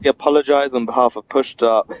officially apologize on behalf of Push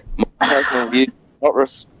Start. My personal view does not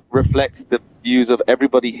reflect the views of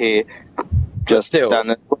everybody here. Just still.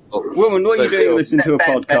 Dan. Woman, what are you But doing still. listening to a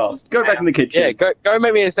podcast? Go back in the kitchen. Yeah, go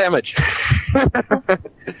make me a sandwich.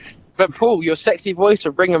 But Paul, your sexy voice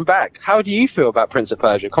will bring him back. How do you feel about Prince of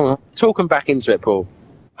Persia? Come on, talk him back into it, Paul.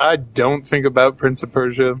 I don't think about Prince of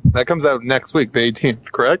Persia. That comes out next week, the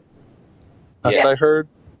 18th, correct? That's Yeah. what I heard.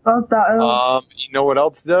 God, that You know what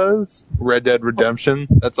else does? Red Dead Redemption.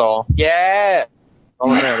 That's all. Yeah. All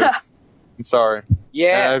that matters. I'm sorry.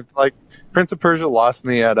 Yeah. And like Prince of Persia lost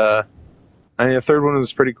me at I mean, the third one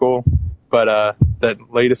was pretty cool, but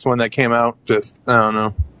that latest one that came out, just I don't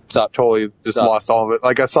know, totally just lost all of it.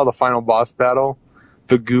 Like I saw the final boss battle,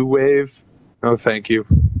 the goo wave. No, thank you.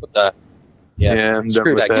 What the? Yeah, I'm done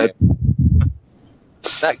screw with that game.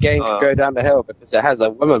 That game could go down the hill because it has a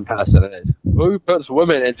woman person in it. Who puts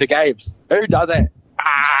women into games? Who does it?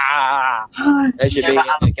 They should be in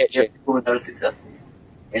the kitchen. Women that are successful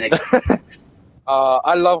in a game.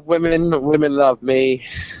 I love women. Women love me.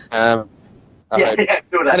 I hope.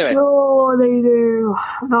 Feel that. Anyway, Oh, they do.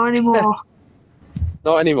 Not anymore.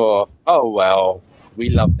 not anymore. Oh well, we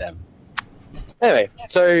love them. Anyway,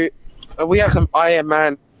 so we have some Iron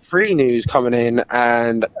Man 3 news coming in,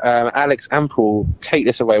 and Alex Ample, take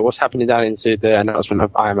this away. What's happening down into the announcement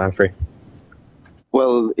of Iron Man 3?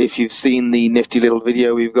 Well, if you've seen the nifty little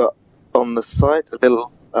video we've got on the site, a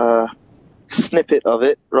little snippet of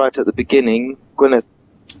it right at the beginning,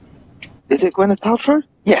 is it Gwyneth Paltrow?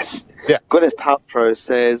 Yes. Yeah. Gwyneth Paltrow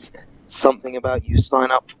says something about you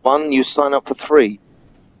sign up for 1, you sign up for 3.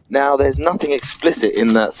 Now, there's nothing explicit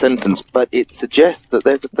in that sentence, but it suggests that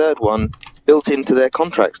there's a third one built into their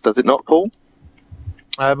contracts. Does it not, Paul?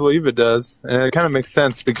 I believe it does. And it kind of makes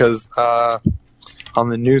sense because on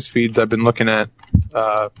the news feeds I've been looking at,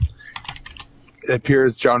 it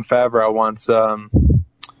appears Jon Favreau wants,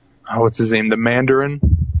 what's his name, the Mandarin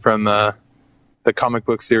from the comic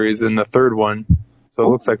book series in the third one. So it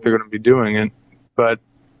looks like they're going to be doing it. But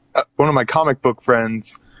one of my comic book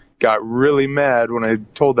friends got really mad when I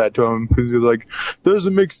told that to him because he was like,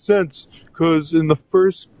 doesn't make sense because in the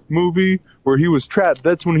first movie where he was trapped,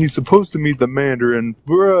 that's when he's supposed to meet the Mandarin.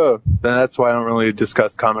 Bruh. And that's why I don't really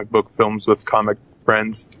discuss comic book films with comic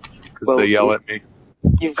friends because they yell at me.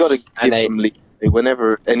 You've got to give them leeway.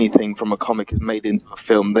 Whenever anything from a comic is made into a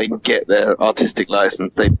film, they get their artistic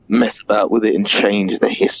license. They mess about with it and change the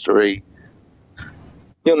history.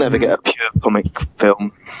 You'll never get a pure comic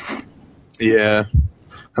film. Yeah.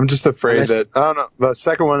 I'm just afraid that, I don't know, the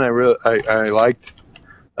second one I liked,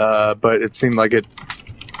 but it seemed like it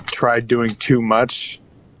tried doing too much,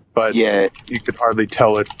 but yeah, you could hardly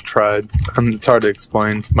tell it tried. It's hard to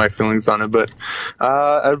explain my feelings on it, but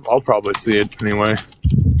I'll probably see it anyway.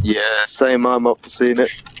 Yeah, same. I'm up for seeing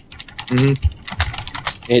it.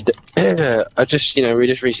 I just, we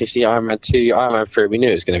just recently see Iron Man 2, Iron Man 3. We knew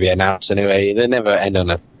it was going to be announced anyway. They never end on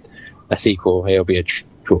a sequel. It'll be a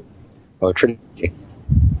trilogy. Or a trilogy.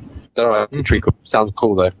 Don't know, treacle. Sounds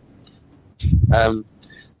cool though.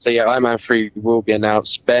 So yeah, Iron Man 3 will be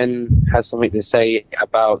announced. Ben has something to say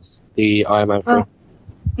about the Iron Man 3.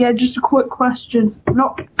 Yeah, just a quick question.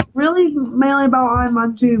 Not really mainly about Iron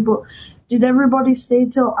Man 2, but did everybody stay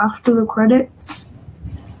till after the credits?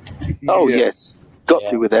 Oh yes, got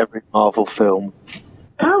to with every Marvel film.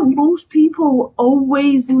 Most people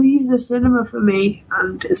always leave the cinema for me,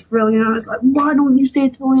 and it's really it's like, why don't you stay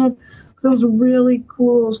till the end? Because there was a really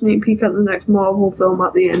cool sneak peek at the next Marvel film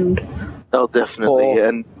at the end. Oh, definitely,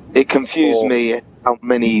 and it confused me how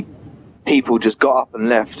many people just got up and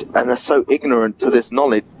left and are so ignorant to this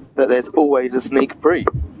knowledge that there's always a sneak peek.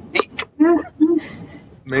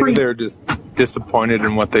 Maybe they're just disappointed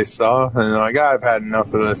in what they saw, and they're like, I've had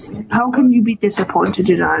enough of this. How can you be disappointed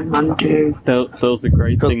in Iron Man 2? That was a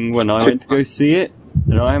great thing when I went to go see it,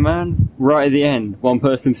 in Iron Man. Right at the end, one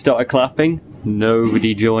person started clapping,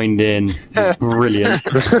 nobody joined in. Brilliant.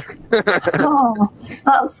 Oh,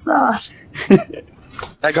 that's sad.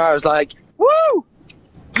 That guy was like, woo!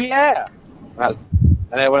 Yeah! And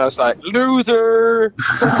everyone else was like, loser!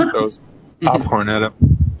 Those popcorn at him.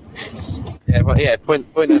 Yeah, point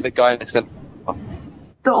at the guy next to him.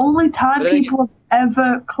 The only time people have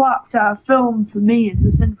ever clapped at a film for me in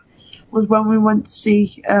the cinema was when we went to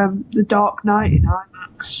see The Dark Knight in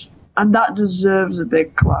IMAX. And that deserves a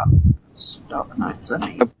big clap. Dark Knight's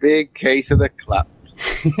amazing. A big case of the clap.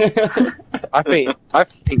 I think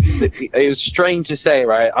it was strange to say,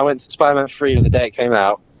 right? I went to Spider-Man 3 on the day it came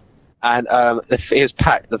out, and it was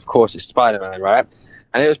packed, of course, it's Spider-Man, right?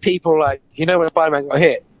 And it was people like, when Spider-Man got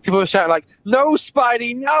hit, people were shouting like, no,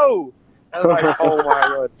 Spidey, no! And I was like, oh my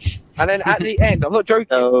god. And then at the end, I'm not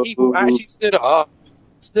joking, people actually stood up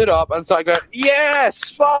and started going,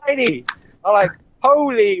 yes, Spidey! I'm like,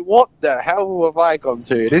 holy, what the hell have I gone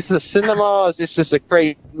to? This is a cinema, is this just a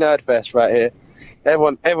great nerd fest right here?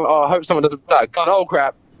 Everyone, I hope someone doesn't God, oh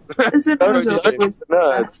crap. Don't knock the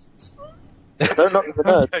nerds. Don't knock the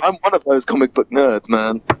nerds. I'm one of those comic book nerds,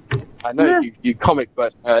 man. I know you comic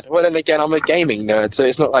book nerd. Well, then again, I'm a gaming nerd, so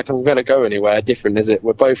it's not like I'm going to go anywhere different, is it?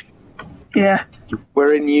 We're both Yeah.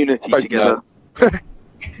 We're in unity Both together. nerds.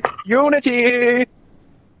 Unity!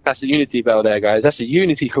 That's the Unity bell there, guys. That's the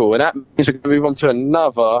Unity call. And that means we're going to move on to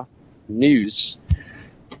another news.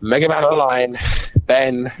 Mega Man Online.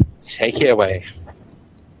 Ben, take it away.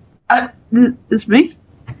 It's me?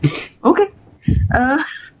 Okay.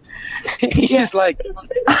 He's just like,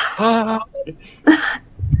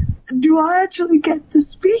 do I actually get to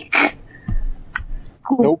speak?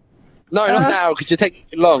 Cool. Nope. no, not now, because you take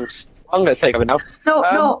too long. I'm going to take over now.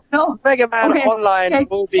 No. Mega Man Okay, Online okay.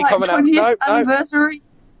 will be It's like coming out. 20th No. anniversary,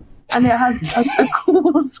 and it had a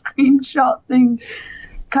cool screenshot thing,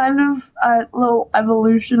 kind of a little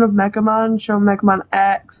evolution of Mega Man, showing Mega Man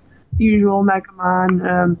X, usual Mega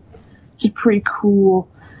Man, just pretty cool.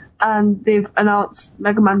 And they've announced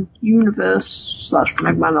Mega Man Universe /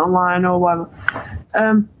 Mega Man Online or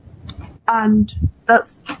whatever. And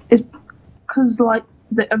it's because like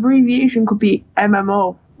the abbreviation could be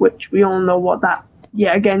MMO, which we all know what that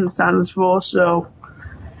yet again stands for, so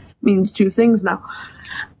means two things now.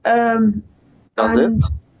 Does it?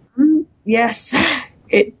 Yes,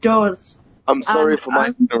 it does. I'm sorry for my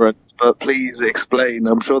ignorance, but please explain.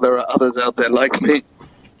 I'm sure there are others out there like me.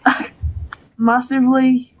 Massive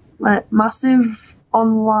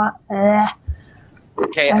online.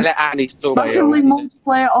 Okay, let Andy talk. Massively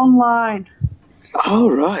multiplayer online. Oh,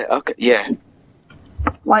 right. Okay. Yeah.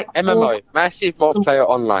 Like MMO, Massive Multiplayer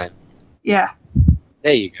Online. Yeah.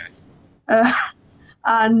 There you go.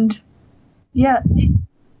 And yeah,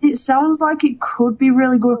 it sounds like it could be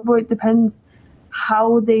really good, but it depends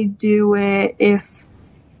how they do it. If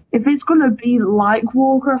it's gonna be like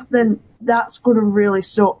Warcraft, then that's gonna really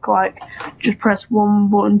suck. Like, just press one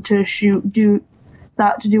button to shoot, do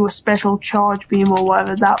that to do a special charge beam or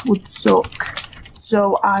whatever. That would suck.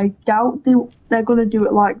 So I doubt they're gonna do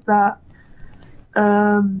it like that.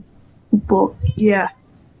 But yeah.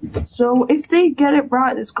 So if they get it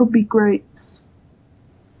right, this could be great.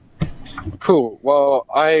 Cool. Well,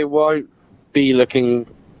 I won't be looking.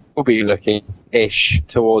 Will be looking-ish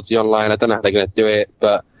towards the online. I don't know how they're going to do it,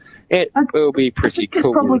 but it will be I pretty think it's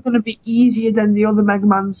cool. probably going to be easier than the other Mega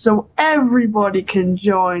Mans, so everybody can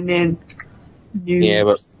join in.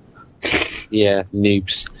 Noobs. Yeah,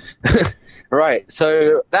 noobs. Right.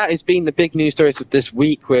 So that has been the big news stories of this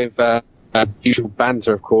week with usual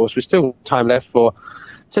banter, of course. We've still time left to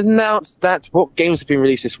announce that what games have been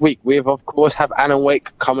released this week. We have, of course, have Alan Wake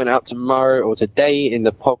coming out tomorrow or today in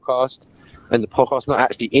the podcast. And the podcast, not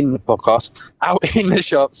actually in the podcast, out in the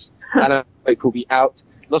shops. Alan Wake will be out.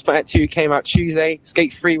 Lost Planet 2 came out Tuesday.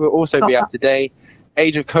 Skate 3 will also be out today.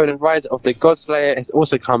 Age of Conan Rise of the Godslayer has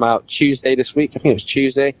also come out Tuesday this week. I think it was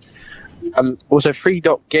Tuesday. Also, Free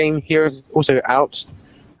Dot Game Heroes is also out.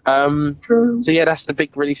 True. So yeah, that's the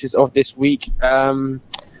big releases of this week. And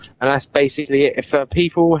that's basically it. If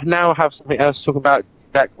people now have something else to talk about,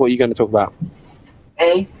 Jack, what are you going to talk about?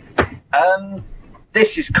 Hey,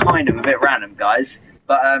 this is kind of a bit random, guys.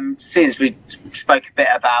 But since we spoke a bit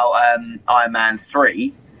about Iron Man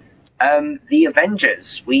 3, the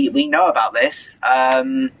Avengers, we know about this. I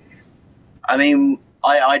mean,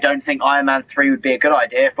 I don't think Iron Man 3 would be a good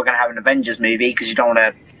idea if we're going to have an Avengers movie, because you don't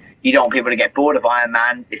want people to get bored of Iron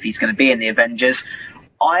Man if he's going to be in the Avengers.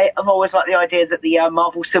 I have always liked the idea that the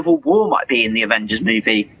Marvel Civil War might be in the Avengers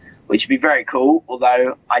movie, which would be very cool,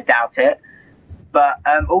 although I doubt it. But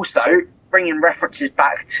also, bringing references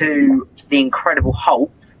back to the Incredible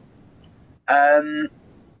Hulk,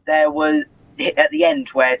 there was, at the end,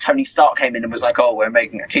 where Tony Stark came in and was like, oh, we're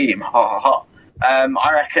making a team, ha ha ha.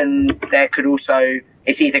 I reckon there could also,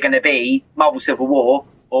 it's either going to be Marvel Civil War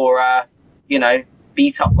or,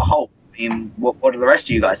 beat up the Hulk. I mean, what do the rest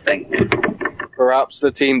of you guys think? Perhaps the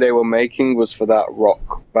team they were making was for that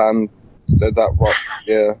rock band.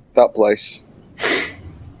 That place.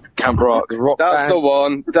 Camp Rock. The Rock That's Band. the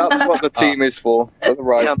one. That's what the team is for. That's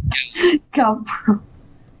right. Camp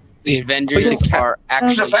The Avengers are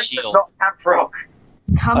actually Avengers, S.H.I.E.L.D. not Camp Rock.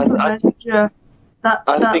 Avenger.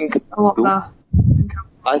 That's think- a lot better.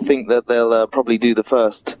 I think that they'll probably do the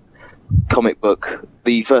first comic book,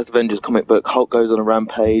 the first Avengers comic book. Hulk goes on a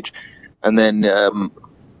rampage, and then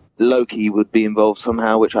Loki would be involved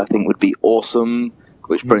somehow, which I think would be awesome,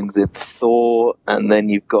 which brings in Thor, and then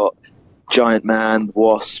you've got Giant Man,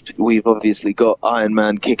 Wasp. We've obviously got Iron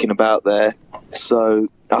Man kicking about there. So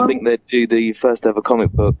I think they'd do the first ever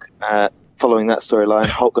comic book following that storyline.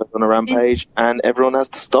 Hulk goes on a rampage, and everyone has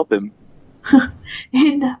to stop him.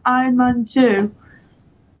 In Iron Man 2,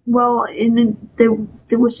 well,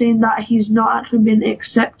 they were saying that he's not actually been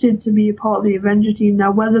accepted to be a part of the Avenger team.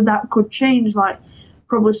 Now, whether that could change, like,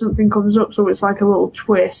 probably something comes up, so it's like a little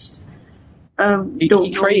twist. He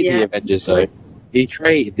Don't know created the yet. Avengers, though. he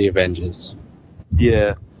created the Avengers.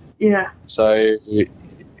 Yeah. Yeah. So,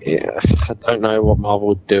 yeah, I don't know what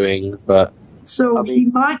Marvel's doing, but So he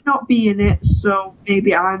might not be in it, so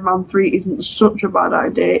maybe Iron Man 3 isn't such a bad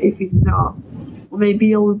idea if he's not. Or maybe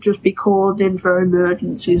he'll just be called in for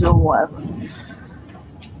emergencies or whatever.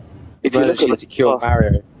 If you look at to kill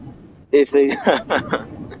Mario. if they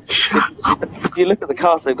if you look at the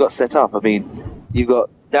cast they've got set up, I mean, you've got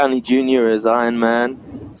Downey Jr. as Iron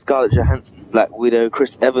Man, Scarlett Johansson, Black Widow,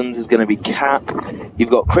 Chris Evans is going to be Cap. You've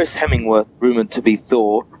got Chris Hemsworth rumored to be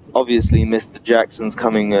Thor. Obviously, Mr. Jackson's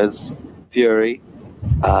coming as Fury.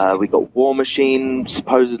 We got War Machine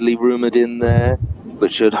supposedly rumored in there,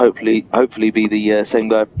 which should hopefully be the same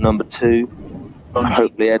guy from number 2.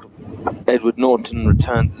 Hopefully, Edward Norton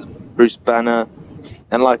returns as Bruce Banner.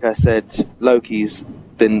 And like I said,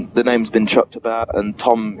 the name's been chucked about, and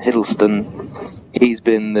Tom Hiddleston, he's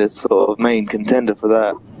been the sort of main contender for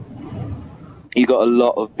that. You got a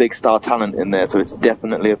lot of big star talent in there, so it's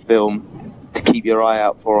definitely a film to keep your eye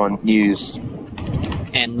out for on news.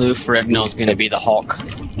 And Lou Ferrigno is going to be the Hulk.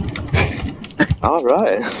 All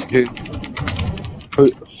right. Who?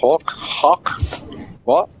 Hawk? Hawk?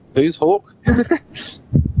 What? Who's Hawk? The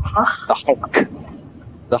Hulk.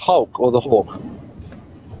 The Hulk or the Hawk?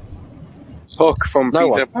 Hook from No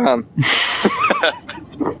Peter Pan.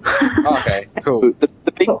 Okay, cool.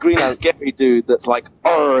 The big green scary dude that's like,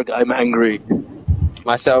 "Arg, I'm angry."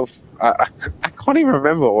 Myself, I can't even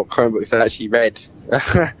remember what comic books I actually read.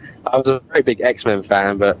 I was a very big X-Men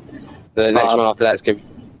fan, but the next one after that is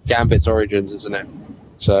Gambit's Origins, isn't it?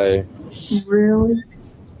 So Really?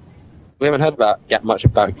 we haven't heard much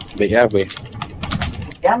about it, have we?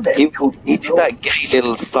 Gambit. He did that gay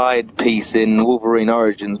little side piece in Wolverine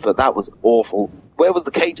Origins, but that was awful. Where was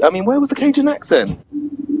the Cajun accent?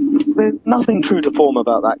 There's nothing true to form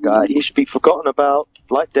about that guy. He should be forgotten about,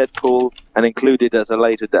 like Deadpool, and included at a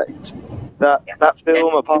later date. That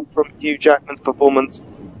film, apart from Hugh Jackman's performance,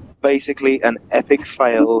 basically an epic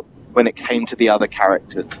fail when it came to the other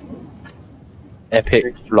characters.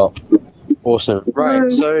 Epic flop. Awesome.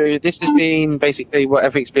 Right, so this has been basically what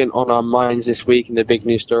everything's been on our minds this week in the big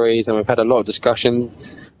news stories, and we've had a lot of discussion.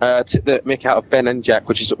 Took the mick out of Ben and Jack,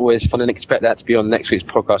 which is always fun, and expect that to be on next week's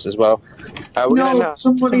podcast as well. We're going to announce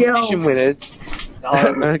somebody competition else. winners.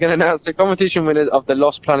 We're going to announce the competition winners of the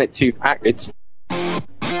Lost Planet 2 Acrid.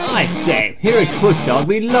 I say, here at Pushdog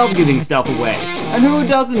we love giving stuff away. And who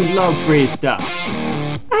doesn't love free stuff?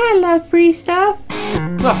 I love free stuff.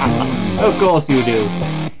 Of course you do.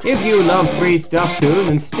 If you love free stuff too,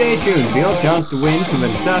 then stay tuned for your chance to win some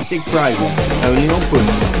fantastic prizes. Only on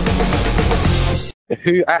Pushdog.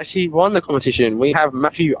 Who actually won the competition? We have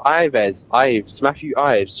Matthew Ives. Matthew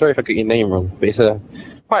Ives. Sorry if I got your name wrong, but it's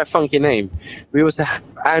quite a funky name. We also have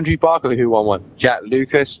Andrew Barker who won one, Jack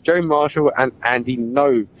Lucas, Joe Marshall, and Andy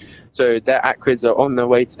No. So their acrids are on their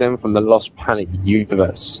way to them from the Lost Planet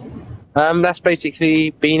universe. That's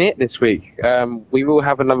basically been it this week. We will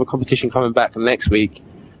have another competition coming back next week.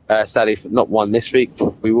 Sadly, not one this week,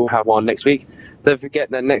 but we will have one next week. Don't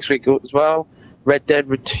forget that next week as well, Red Dead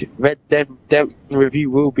Redemption review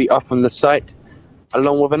will be up on the site,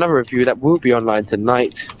 along with another review that will be online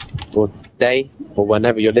tonight, or day, or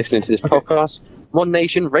whenever you're listening to this podcast, One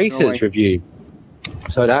Nation Racers review.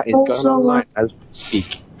 So that is Also, going online as we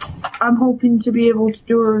speak. I'm hoping to be able to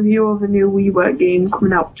do a review of a new WiiWare game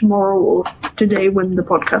coming out tomorrow or today when the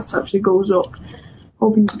podcast actually goes up.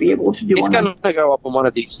 Hoping to be able to do It's one. going to go up on one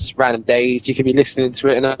of these random days. You could be listening to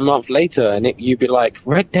it in a month later, and you'd be like,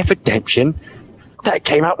 Red Dead Redemption? That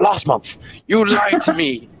came out last month. You lied to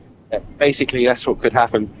me. Basically, that's what could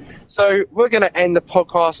happen. So we're going to end the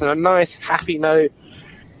podcast on a nice, happy note.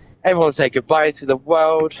 Everyone say goodbye to the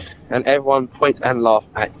world, and everyone point and laugh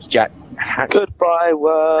at Jack. Goodbye,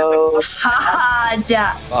 world. Ha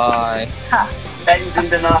Jack. Bye. Ben's in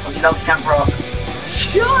the night. He loves Camp Rock.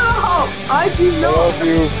 Shut up! I do not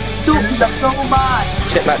suck so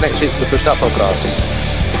bad. Check back next week for the Pushed Up podcast.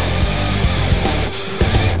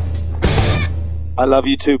 I love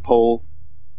you too, Paul.